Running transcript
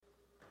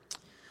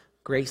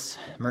Grace,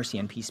 mercy,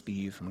 and peace be to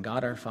you from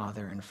God our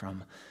Father and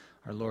from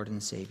our Lord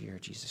and Savior,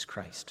 Jesus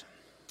Christ.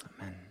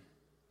 Amen.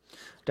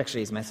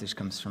 Today's message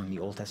comes from the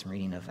Old Testament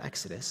reading of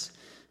Exodus,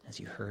 as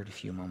you heard a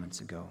few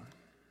moments ago.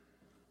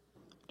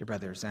 Dear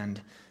brothers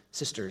and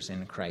sisters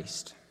in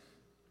Christ,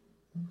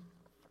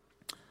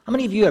 how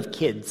many of you have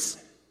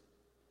kids?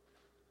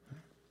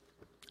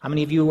 How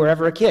many of you were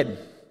ever a kid?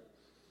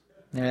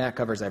 Yeah, that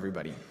covers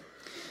everybody.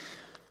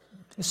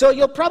 So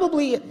you'll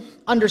probably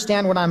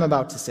understand what I'm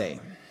about to say.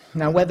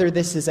 Now, whether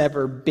this has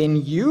ever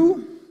been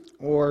you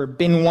or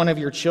been one of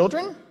your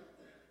children,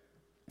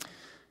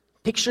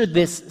 picture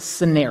this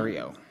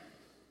scenario.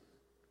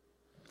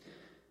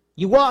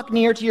 You walk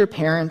near to your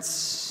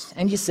parents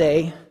and you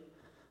say,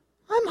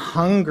 "I'm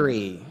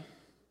hungry."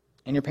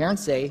 And your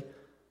parents say,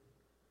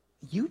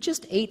 "You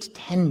just ate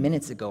 10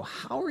 minutes ago.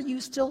 How are you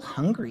still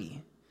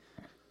hungry?"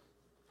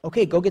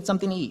 "Okay, go get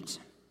something to eat."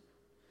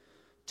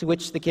 To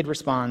which the kid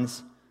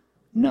responds,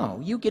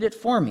 "No, you get it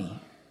for me."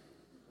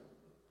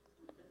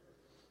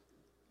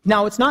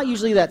 Now, it's not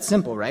usually that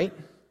simple, right?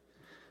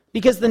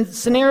 Because the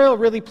scenario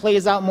really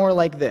plays out more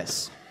like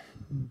this.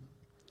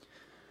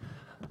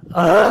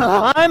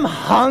 "I'm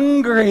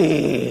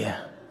hungry."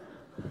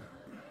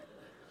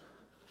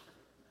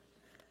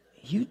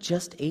 "You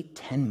just ate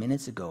 10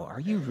 minutes ago. Are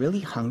you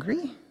really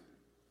hungry?"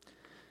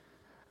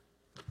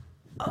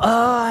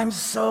 "I'm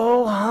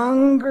so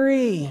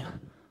hungry."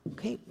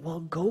 "Okay, well,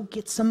 go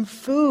get some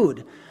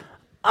food."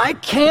 "I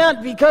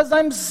can't because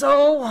I'm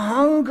so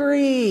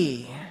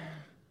hungry."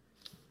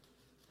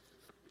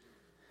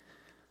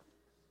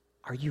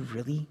 Are you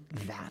really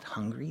that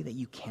hungry that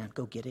you can't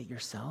go get it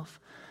yourself?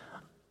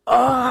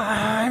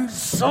 "I'm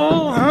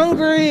so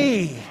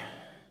hungry."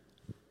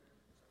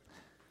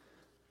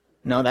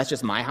 No, that's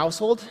just my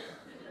household.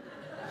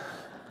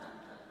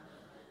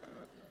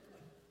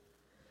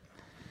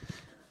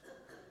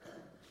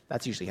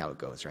 That's usually how it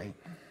goes, right?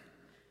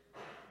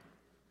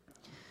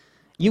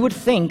 You would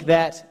think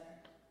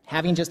that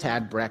having just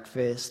had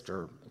breakfast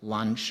or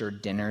lunch or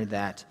dinner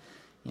that,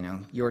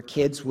 your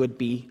kids would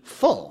be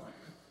full,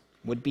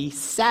 would be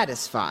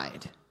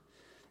satisfied,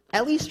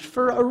 at least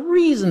for a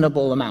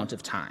reasonable amount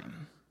of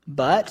time.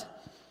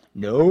 But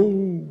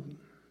no,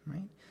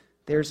 right?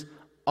 There's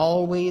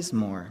always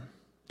more.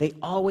 They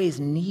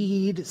always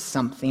need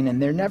something, and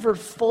they're never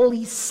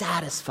fully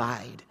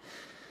satisfied.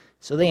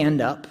 So they end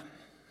up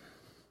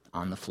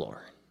on the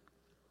floor.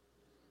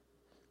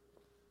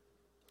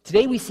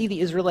 Today we see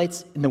the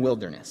Israelites in the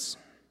wilderness.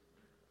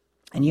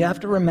 And you have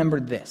to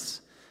remember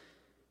this.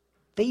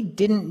 They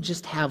didn't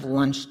just have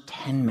lunch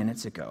 10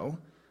 minutes ago,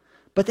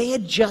 but they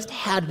had just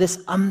had this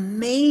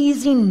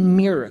amazing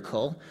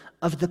miracle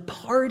of the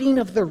parting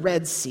of the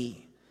Red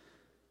Sea.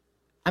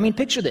 I mean,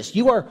 picture this.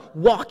 You are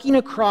walking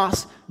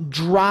across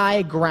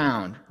dry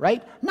ground,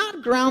 right?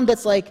 Not ground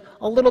that's like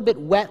a little bit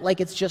wet, like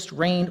it's just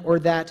rained, or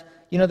that,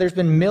 there's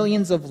been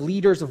millions of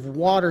liters of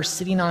water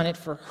sitting on it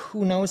for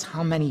who knows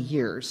how many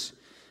years,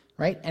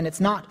 right? And it's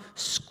not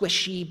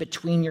squishy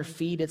between your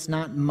feet. It's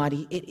not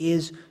muddy. It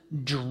is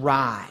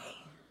dry.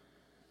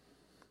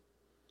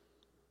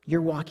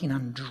 You're walking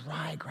on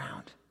dry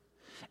ground.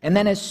 And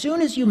then as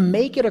soon as you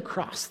make it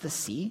across the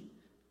sea,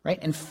 right,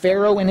 and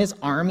Pharaoh and his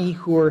army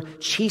who are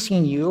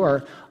chasing you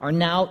are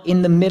now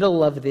in the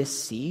middle of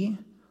this sea,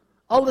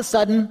 all of a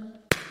sudden,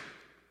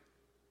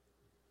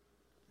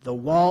 the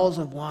walls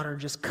of water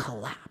just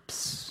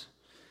collapse.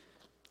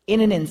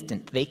 In an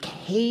instant, they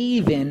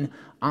cave in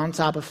on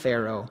top of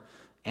Pharaoh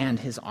and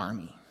his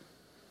army.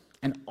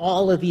 And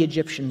all of the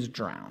Egyptians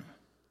drown.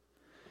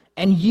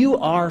 And you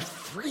are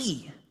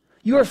free.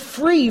 You are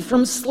free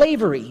from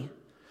slavery.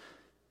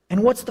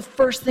 And what's the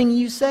first thing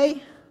you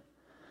say?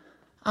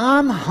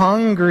 "I'm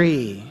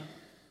hungry."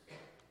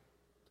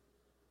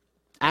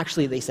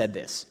 Actually, they said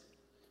this.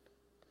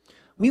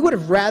 "We would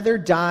have rather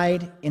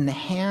died in the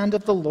hand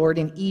of the Lord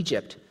in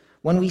Egypt,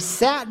 when we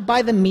sat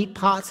by the meat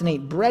pots and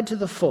ate bread to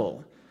the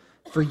full.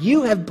 For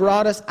you have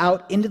brought us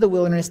out into the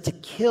wilderness to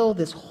kill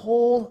this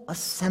whole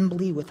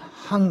assembly with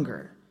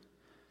hunger."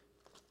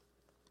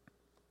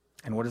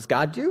 And what does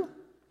God do?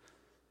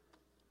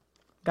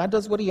 God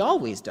does what he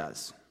always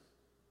does.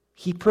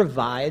 He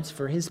provides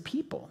for his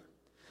people.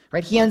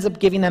 Right? He ends up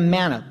giving them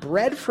manna,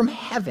 bread from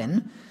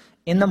heaven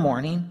in the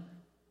morning,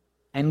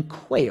 and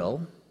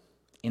quail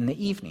in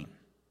the evening.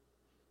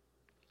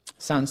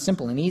 Sounds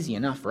simple and easy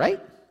enough,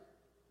 right?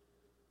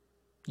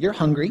 You're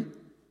hungry.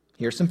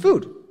 Here's some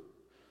food.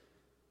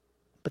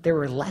 But there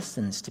were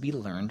lessons to be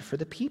learned for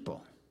the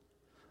people.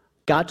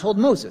 God told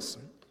Moses,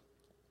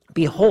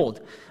 "Behold,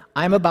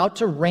 I am about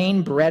to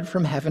rain bread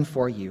from heaven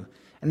for you,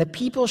 and the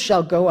people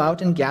shall go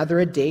out and gather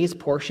a day's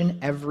portion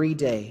every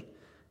day,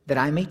 that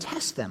I may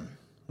test them,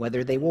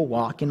 whether they will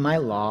walk in my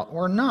law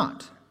or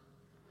not."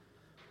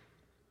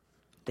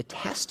 The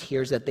test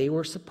here is that they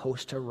were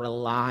supposed to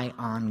rely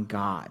on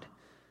God,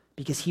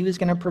 because he was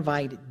going to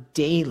provide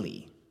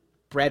daily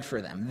bread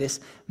for them, this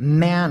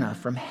manna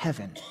from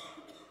heaven.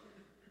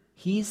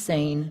 He's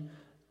saying,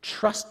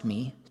 trust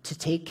me to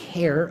take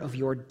care of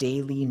your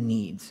daily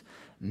needs.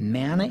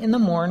 Manna in the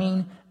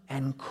morning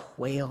and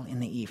quail in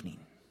the evening.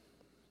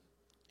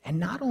 And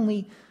not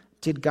only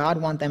did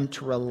God want them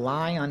to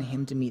rely on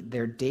him to meet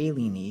their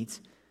daily needs,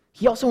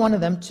 he also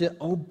wanted them to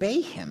obey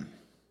him.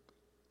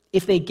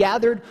 If they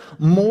gathered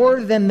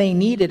more than they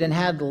needed and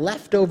had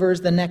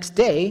leftovers the next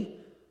day,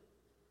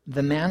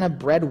 the manna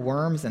bred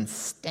worms and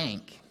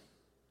stank,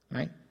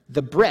 right?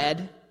 The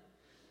bread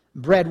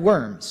bred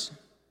worms,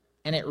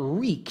 and it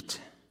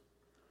reeked.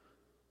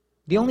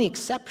 The only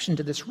exception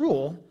to this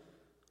rule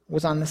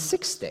was on the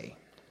sixth day.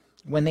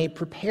 When they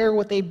prepare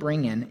what they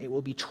bring in, it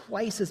will be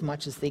twice as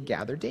much as they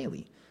gather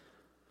daily.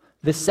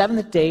 The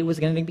seventh day was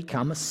going to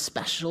become a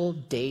special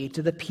day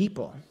to the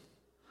people.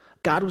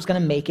 God was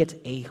going to make it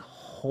a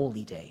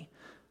holy day,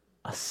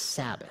 a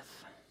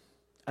Sabbath,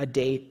 a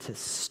day to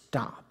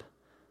stop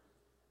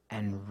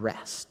and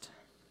rest.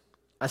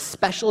 A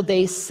special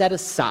day set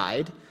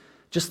aside,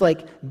 just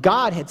like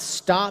God had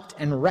stopped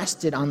and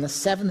rested on the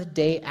seventh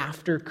day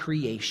after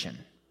creation.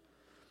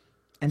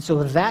 And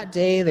so that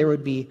day there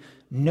would be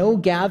no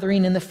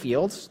gathering in the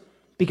fields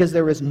because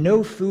there was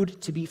no food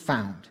to be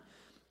found.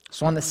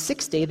 So on the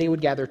sixth day they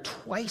would gather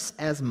twice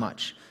as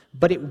much,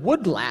 but it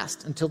would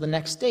last until the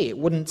next day. It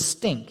wouldn't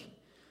stink.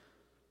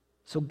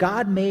 So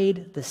God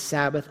made the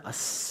Sabbath a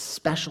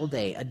special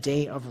day, a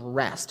day of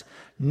rest,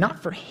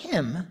 not for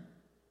him,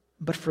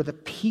 but for the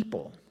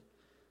people.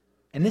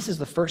 And this is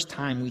the first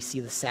time we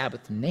see the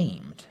Sabbath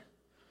named.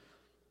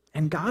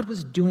 And God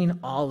was doing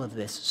all of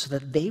this so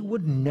that they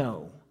would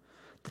know,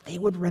 that they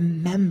would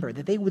remember,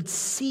 that they would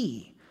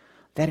see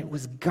that it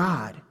was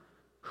God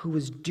who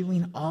was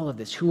doing all of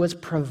this, who was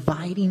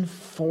providing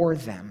for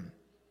them,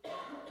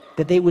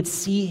 that they would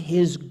see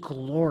his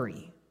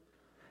glory,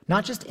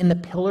 not just in the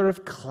pillar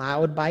of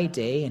cloud by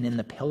day and in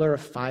the pillar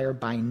of fire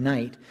by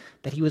night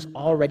that he was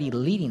already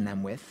leading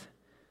them with,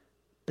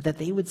 but that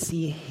they would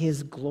see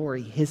his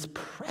glory, his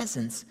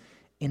presence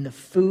in the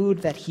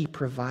food that he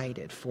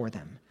provided for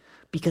them,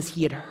 because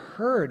he had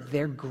heard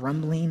their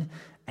grumbling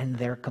and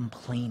their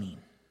complaining.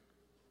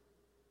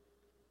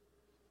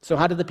 So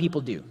how did the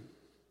people do?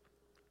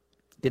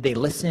 Did they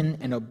listen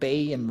and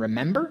obey and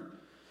remember?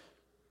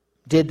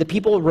 Did the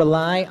people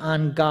rely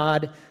on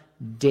God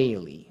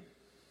daily?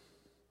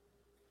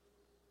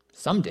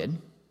 Some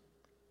did.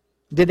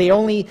 Did they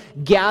only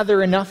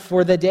gather enough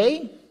for the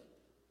day?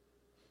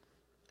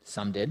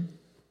 Some did.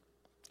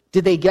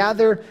 Did they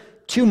gather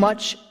too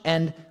much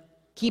and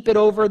keep it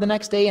over the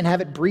next day and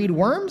have it breed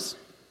worms?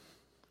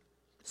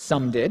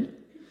 Some did.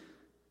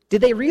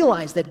 Did they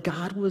realize that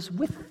God was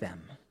with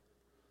them?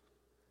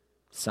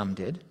 Some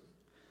did.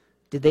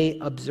 Did they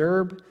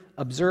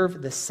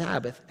observe the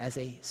Sabbath as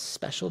a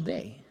special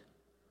day?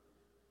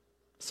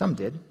 Some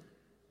did.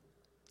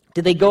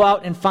 Did they go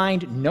out and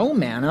find no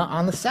manna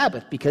on the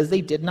Sabbath because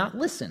they did not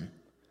listen?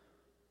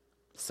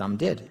 Some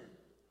did.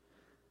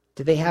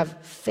 Did they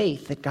have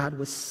faith that God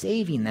was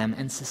saving them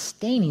and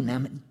sustaining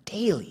them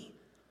daily?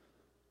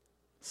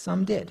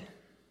 Some did.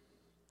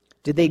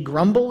 Did they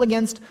grumble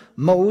against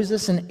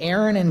Moses and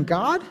Aaron and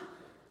God?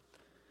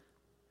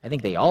 I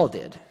think they all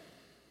did.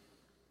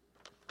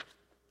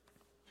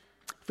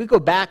 If we go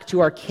back to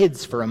our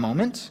kids for a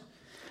moment,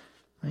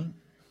 right?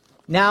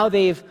 Now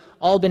they've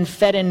all been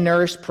fed and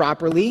nourished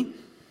properly.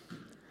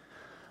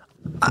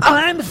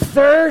 I'm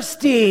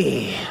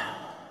thirsty.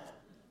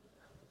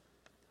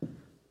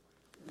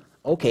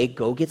 Okay,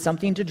 go get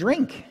something to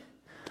drink.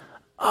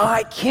 Oh,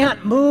 I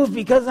can't move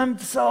because I'm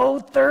so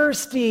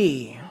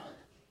thirsty.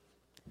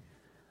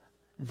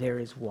 There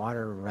is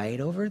water right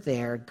over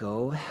there.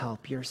 Go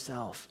help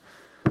yourself.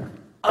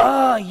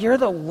 Oh, you're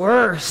the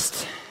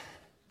worst.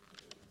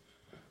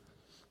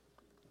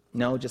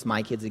 No, just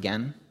my kids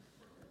again.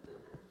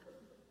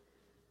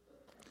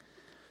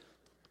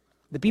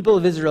 The people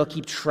of Israel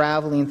keep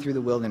traveling through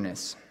the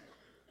wilderness,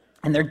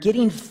 and they're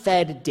getting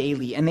fed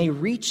daily, and they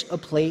reach a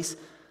place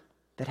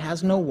that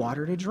has no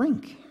water to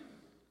drink.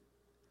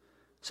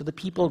 So the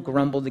people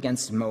grumbled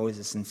against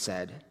Moses and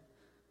said,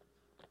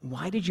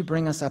 "Why did you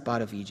bring us up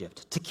out of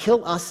Egypt? To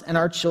kill us and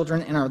our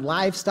children and our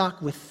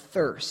livestock with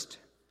thirst."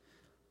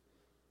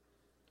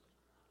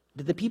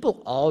 Did the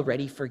people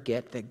already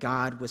forget that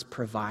God was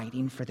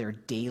providing for their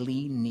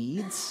daily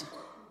needs?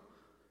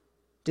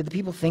 Did the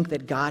people think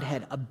that God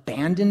had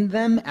abandoned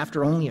them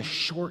after only a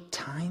short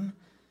time?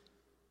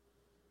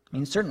 I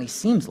mean, it certainly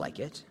seems like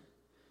it.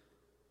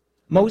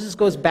 Moses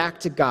goes back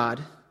to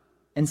God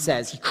and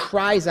says, he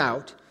cries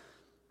out,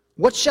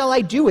 "What shall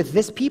I do with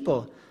this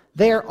people?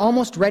 They are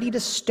almost ready to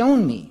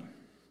stone me."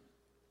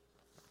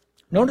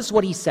 Notice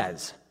what he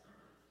says.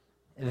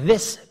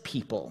 This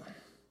people,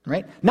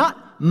 right?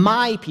 Not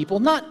my people,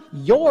 not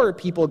your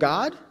people,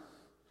 God.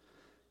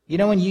 You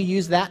know when you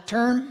use that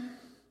term?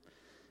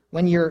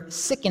 When you're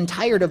sick and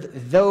tired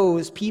of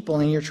those people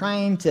and you're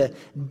trying to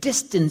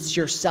distance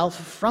yourself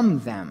from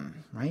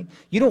them, right?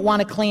 You don't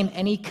want to claim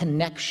any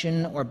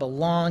connection or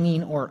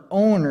belonging or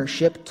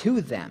ownership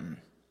to them,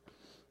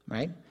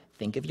 right?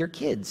 Think of your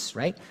kids,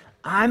 right?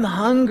 I'm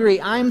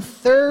hungry, I'm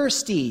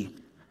thirsty.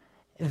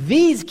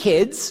 These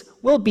kids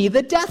will be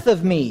the death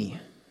of me.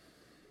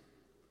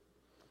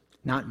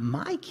 Not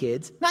my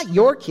kids, not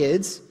your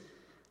kids.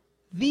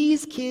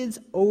 These kids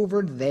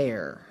over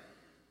there.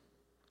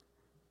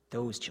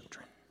 Those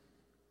children.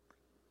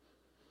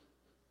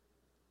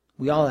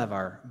 We all have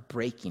our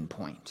breaking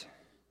point.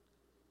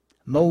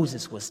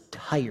 Moses was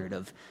tired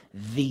of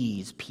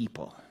these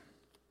people.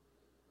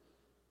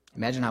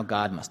 Imagine how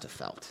God must have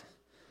felt,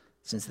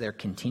 since they're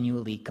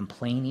continually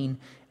complaining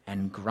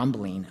and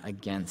grumbling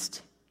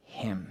against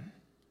him.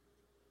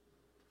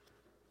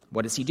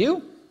 What does he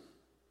do?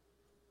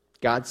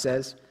 God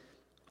says,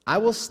 I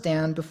will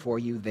stand before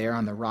you there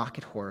on the rock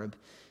at Horeb,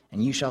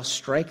 and you shall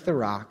strike the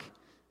rock,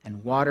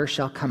 and water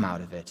shall come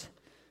out of it,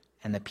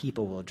 and the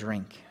people will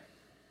drink.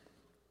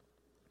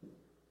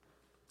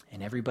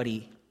 And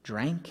everybody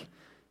drank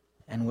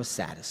and was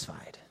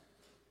satisfied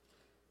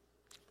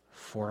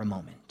for a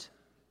moment.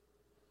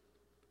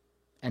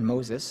 And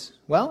Moses,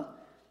 well,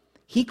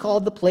 he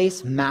called the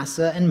place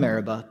Massah and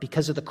Meribah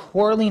because of the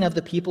quarreling of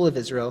the people of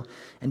Israel,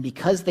 and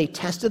because they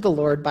tested the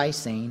Lord by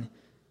saying,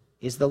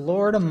 is the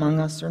Lord among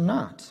us or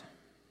not?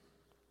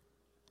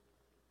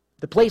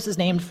 The place is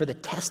named for the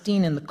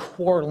testing and the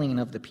quarreling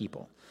of the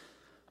people.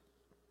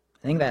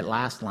 I think that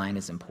last line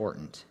is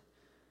important.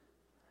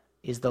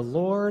 Is the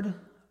Lord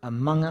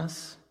among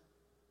us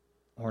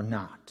or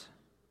not?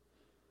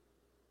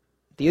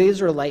 The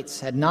Israelites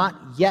had not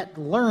yet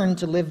learned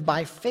to live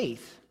by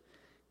faith,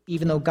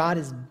 even though God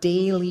is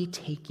daily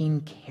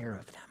taking care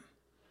of them.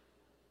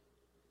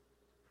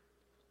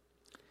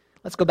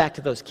 Let's go back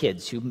to those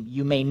kids who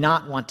you may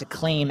not want to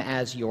claim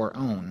as your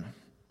own.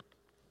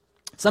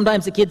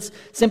 Sometimes the kids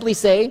simply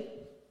say,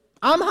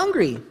 I'm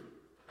hungry.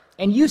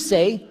 And you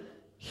say,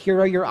 here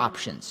are your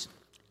options.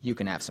 You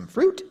can have some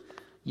fruit,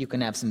 you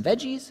can have some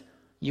veggies,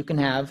 you can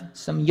have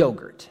some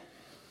yogurt.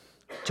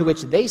 To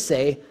which they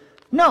say,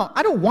 no,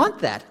 I don't want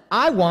that.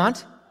 I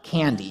want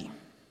candy.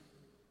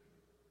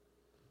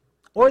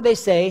 Or they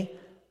say,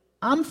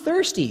 I'm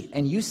thirsty.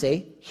 And you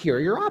say, here are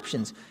your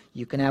options.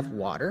 You can have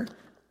water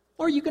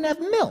or you can have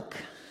milk.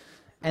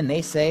 And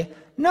they say,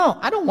 no,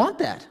 I don't want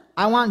that.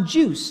 I want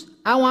juice.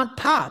 I want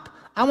pop.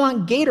 I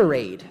want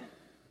Gatorade.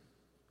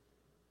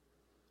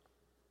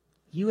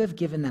 You have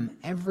given them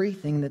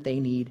everything that they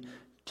need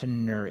to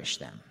nourish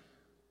them.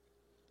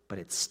 But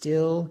it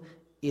still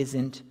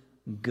isn't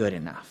good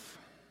enough.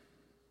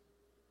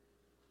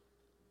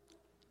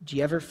 Do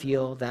you ever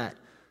feel that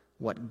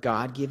what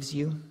God gives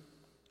you,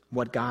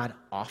 what God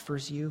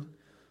offers you,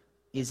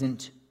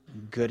 isn't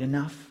good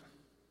enough?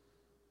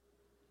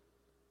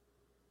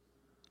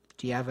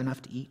 Do you have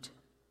enough to eat?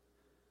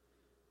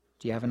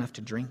 Do you have enough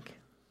to drink?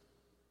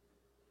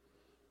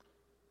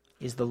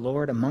 Is the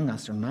Lord among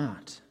us or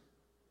not?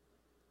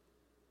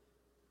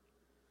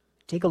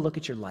 Take a look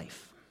at your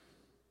life.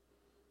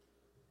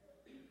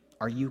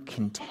 Are you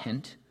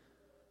content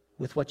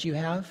with what you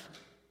have?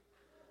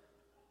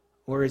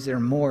 Or is there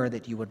more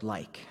that you would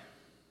like?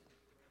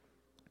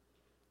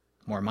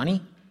 More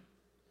money?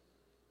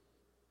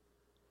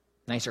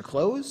 Nicer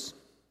clothes?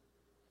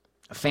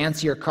 A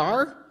fancier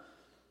car?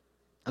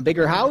 A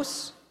bigger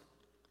house?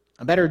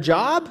 A better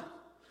job?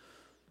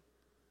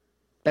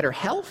 Better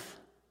health?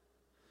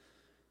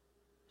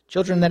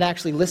 Children that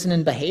actually listen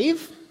and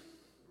behave?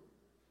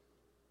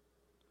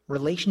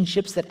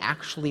 Relationships that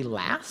actually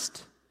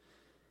last?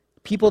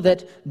 People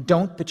that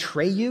don't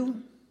betray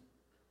you?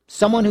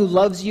 Someone who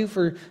loves you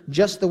for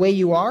just the way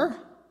you are?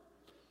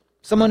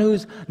 Someone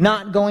who's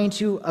not going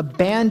to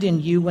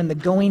abandon you when the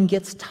going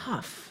gets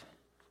tough?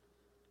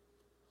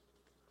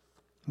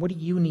 What do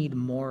you need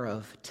more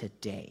of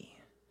today?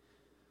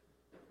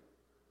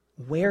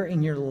 Where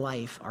in your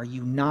life are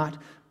you not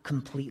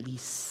completely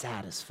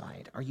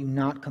satisfied? Are you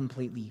not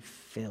completely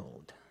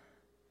filled?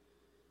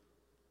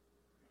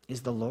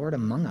 Is the Lord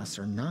among us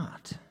or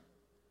not?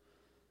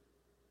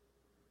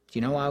 Do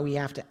you know why we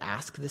have to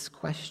ask this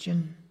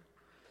question?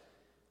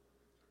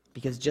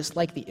 Because just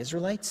like the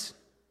Israelites,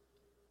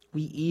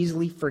 we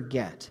easily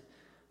forget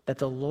that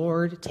the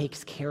Lord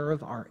takes care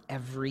of our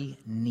every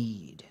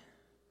need.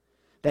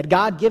 That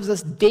God gives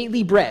us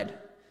daily bread,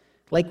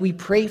 like we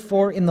pray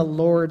for in the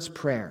Lord's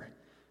Prayer.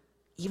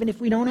 Even if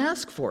we don't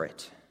ask for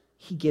it,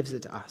 He gives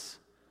it to us.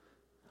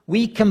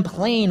 We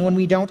complain when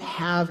we don't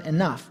have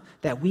enough,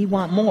 that we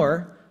want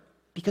more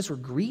because we're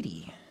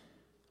greedy.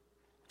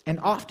 And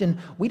often,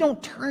 we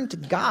don't turn to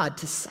God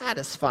to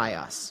satisfy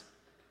us.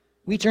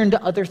 We turn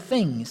to other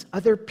things,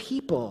 other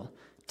people,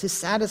 to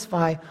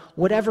satisfy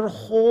whatever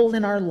hole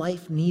in our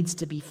life needs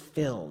to be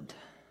filled.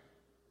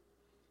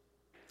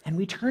 And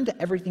we turn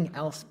to everything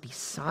else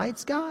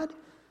besides God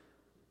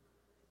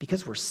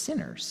because we're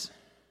sinners.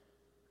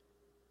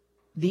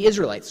 The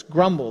Israelites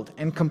grumbled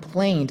and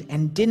complained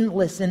and didn't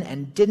listen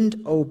and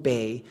didn't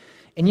obey.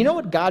 And you know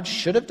what God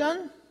should have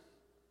done?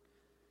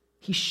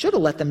 He should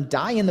have let them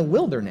die in the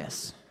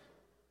wilderness.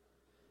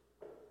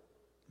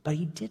 But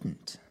He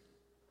didn't.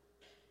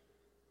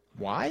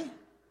 Why?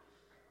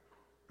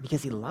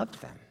 Because He loved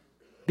them.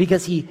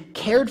 Because He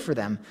cared for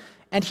them.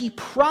 And He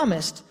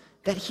promised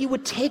that He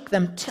would take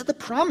them to the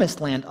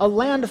promised land, a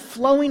land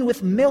flowing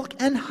with milk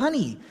and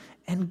honey.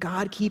 And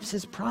God keeps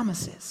His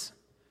promises.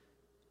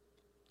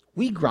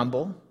 We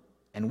grumble,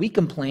 and we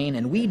complain,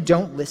 and we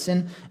don't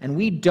listen, and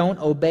we don't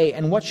obey.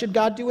 And what should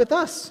God do with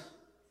us?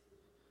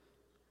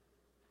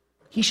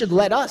 He should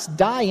let us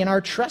die in our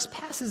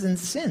trespasses and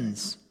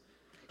sins.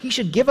 He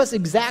should give us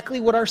exactly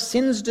what our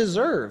sins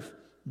deserve,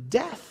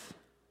 death.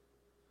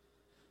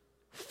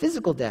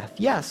 Physical death,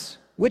 yes,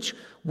 which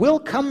will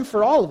come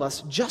for all of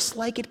us, just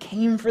like it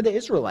came for the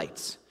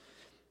Israelites.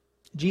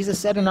 Jesus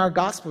said in our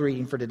gospel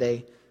reading for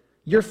today,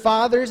 "Your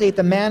fathers ate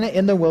the manna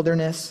in the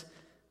wilderness,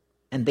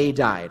 and they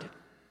died."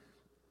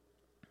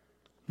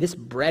 This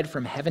bread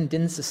from heaven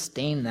didn't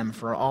sustain them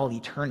for all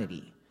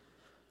eternity.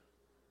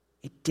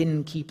 It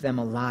didn't keep them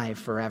alive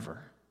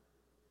forever.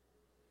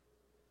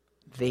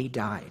 They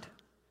died.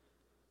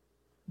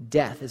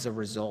 Death is a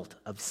result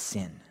of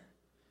sin.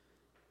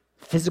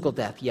 Physical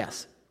death,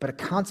 yes, but a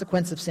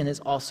consequence of sin is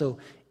also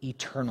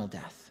eternal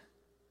death.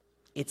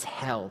 It's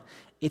hell.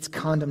 It's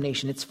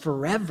condemnation. It's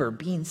forever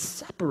being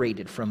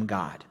separated from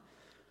God.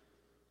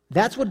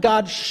 That's what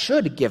God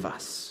should give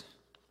us.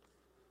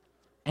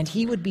 And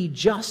he would be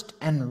just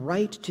and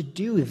right to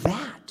do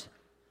that.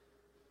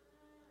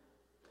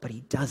 But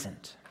he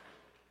doesn't.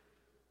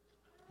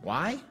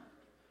 Why?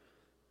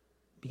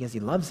 Because he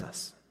loves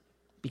us.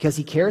 Because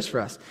he cares for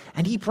us.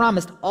 And he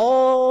promised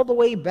all the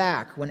way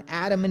back when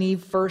Adam and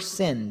Eve first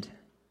sinned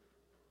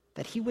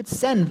that he would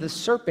send the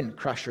serpent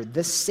crusher,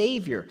 the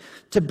Savior,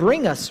 to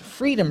bring us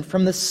freedom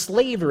from the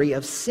slavery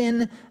of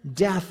sin,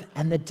 death,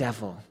 and the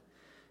devil.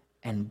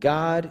 And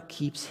God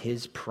keeps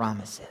his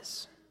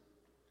promises.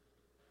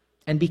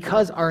 And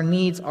because our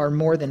needs are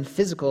more than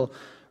physical,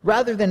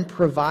 rather than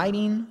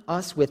providing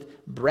us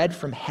with bread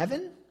from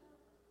heaven,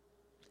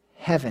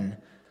 heaven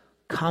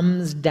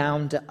comes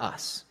down to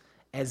us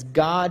as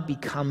God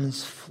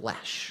becomes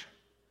flesh.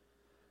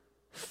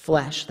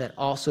 Flesh that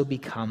also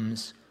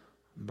becomes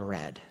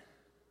bread.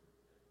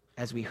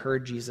 As we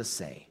heard Jesus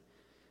say,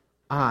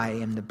 "I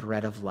am the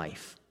bread of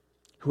life.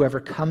 Whoever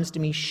comes to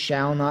me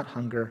shall not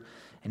hunger,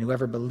 and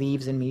whoever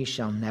believes in me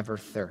shall never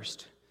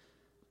thirst.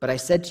 But I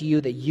said to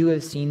you that you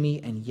have seen me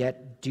and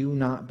yet do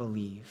not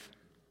believe."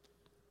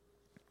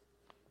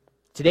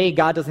 Today,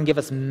 God doesn't give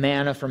us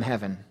manna from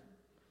heaven,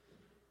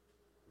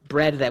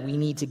 bread that we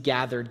need to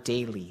gather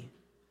daily.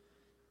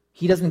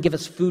 He doesn't give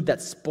us food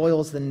that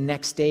spoils the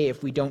next day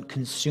if we don't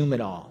consume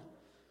it all.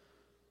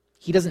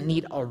 He doesn't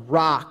need a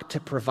rock to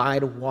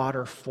provide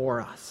water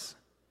for us.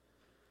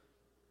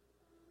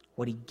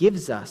 What he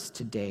gives us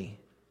today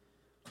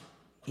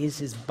is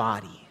his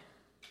body.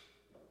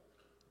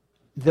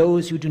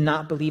 Those who do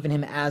not believe in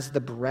him as the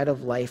bread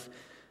of life,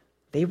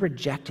 they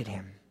rejected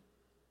him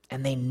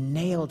and they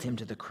nailed him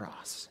to the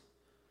cross.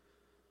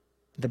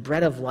 The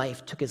bread of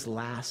life took his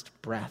last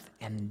breath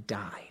and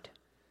died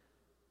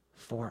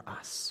for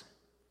us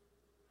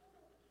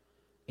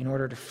in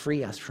order to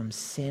free us from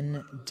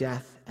sin,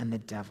 death, and the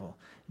devil.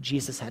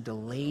 Jesus had to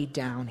lay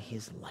down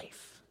his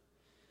life.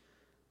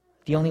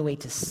 The only way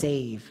to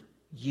save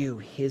you,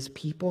 his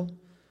people,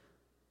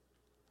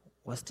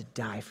 was to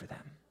die for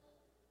them.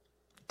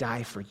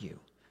 Die for you.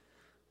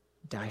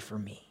 Die for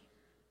me.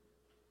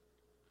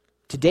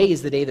 Today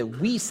is the day that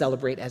we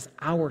celebrate as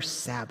our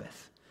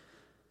Sabbath,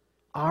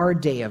 our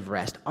day of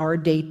rest, our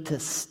day to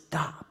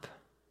stop,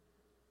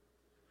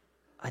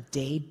 a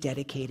day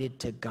dedicated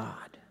to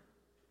God.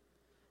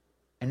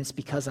 And it's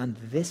because on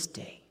this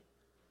day,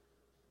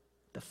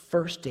 the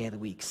first day of the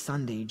week,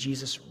 Sunday,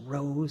 Jesus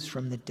rose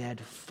from the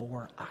dead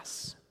for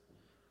us.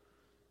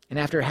 And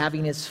after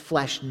having his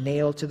flesh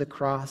nailed to the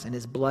cross and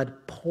his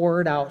blood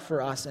poured out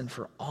for us and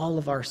for all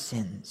of our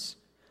sins,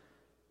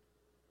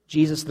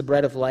 Jesus, the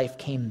bread of life,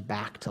 came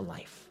back to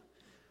life.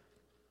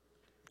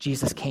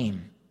 Jesus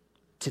came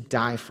to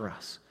die for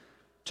us,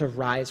 to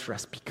rise for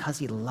us, because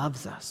he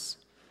loves us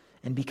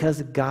and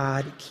because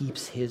God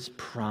keeps his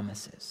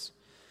promises.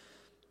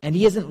 And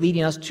he isn't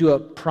leading us to a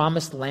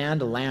promised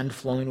land, a land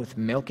flowing with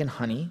milk and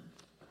honey.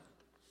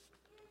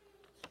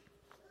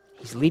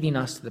 He's leading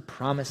us to the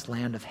promised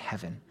land of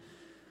heaven,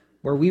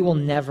 where we will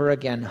never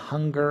again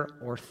hunger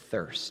or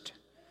thirst.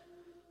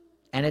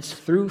 And it's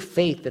through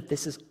faith that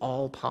this is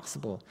all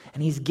possible.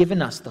 And he's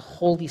given us the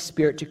Holy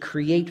Spirit to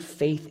create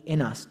faith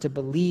in us, to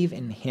believe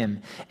in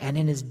him and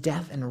in his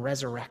death and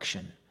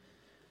resurrection.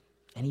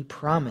 And he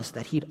promised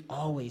that he'd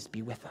always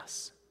be with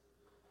us.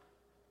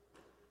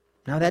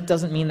 Now, that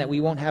doesn't mean that we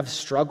won't have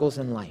struggles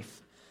in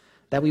life,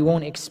 that we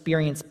won't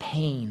experience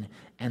pain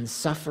and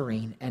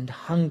suffering and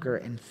hunger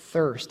and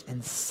thirst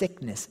and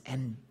sickness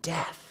and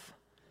death.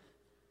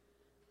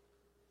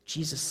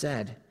 Jesus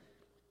said,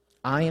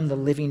 "I am the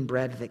living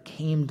bread that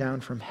came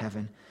down from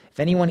heaven. If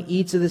anyone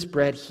eats of this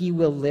bread, he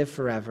will live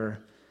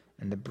forever.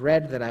 And the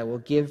bread that I will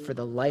give for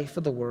the life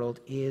of the world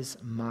is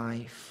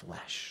my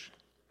flesh."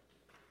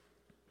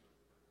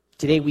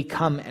 Today we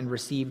come and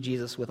receive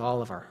Jesus with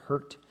all of our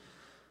hurt,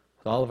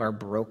 with all of our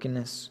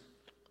brokenness,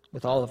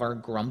 with all of our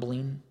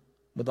grumbling,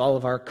 with all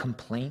of our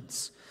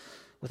complaints,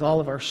 with all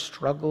of our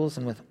struggles,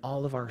 and with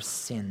all of our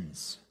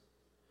sins.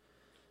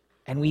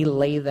 And we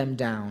lay them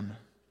down,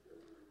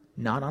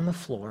 not on the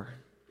floor,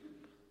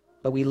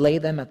 but we lay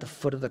them at the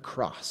foot of the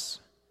cross,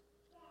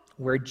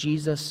 where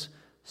Jesus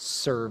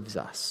serves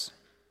us.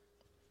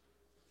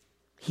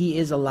 He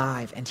is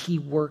alive, and he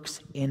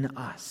works in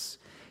us.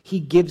 He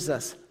gives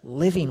us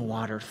living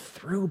water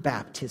through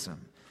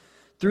baptism,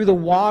 through the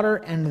water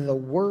and the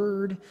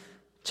word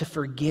to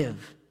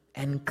forgive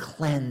and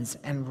cleanse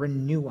and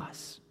renew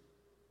us.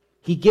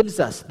 He gives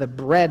us the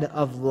bread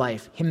of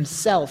life,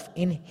 himself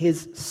in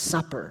his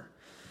supper.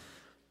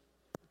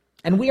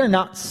 And we are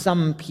not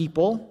some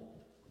people,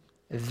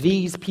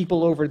 these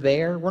people over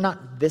there. We're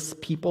not this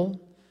people.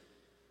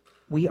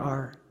 We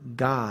are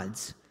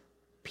God's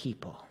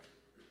people,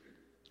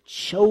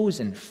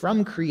 chosen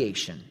from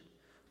creation,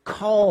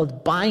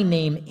 called by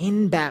name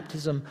in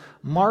baptism,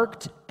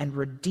 marked and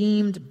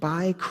redeemed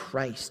by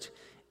Christ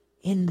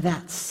in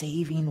that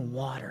saving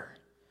water.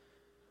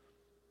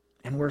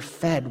 And we're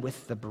fed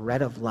with the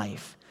bread of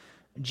life,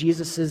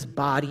 Jesus'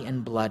 body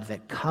and blood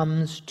that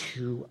comes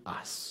to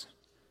us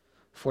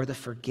for the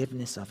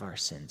forgiveness of our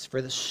sins,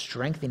 for the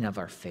strengthening of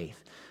our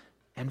faith,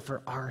 and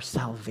for our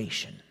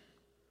salvation.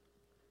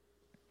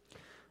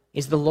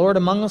 Is the Lord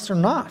among us or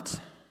not?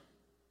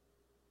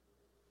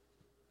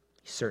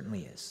 He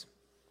certainly is.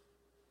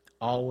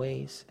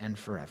 Always and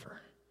forever.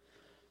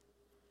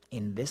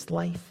 In this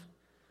life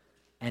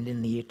and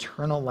in the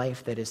eternal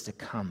life that is to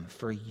come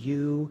for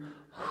you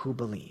who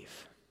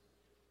believe.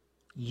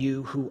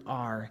 You who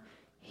are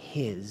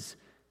his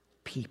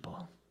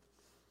people.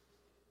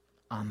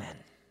 Amen.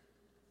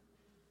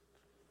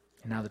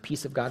 And now the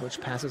peace of God which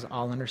passes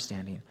all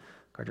understanding,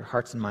 guard your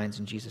hearts and minds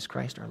in Jesus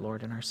Christ, our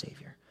Lord and our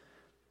Savior.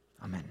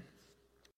 Amen.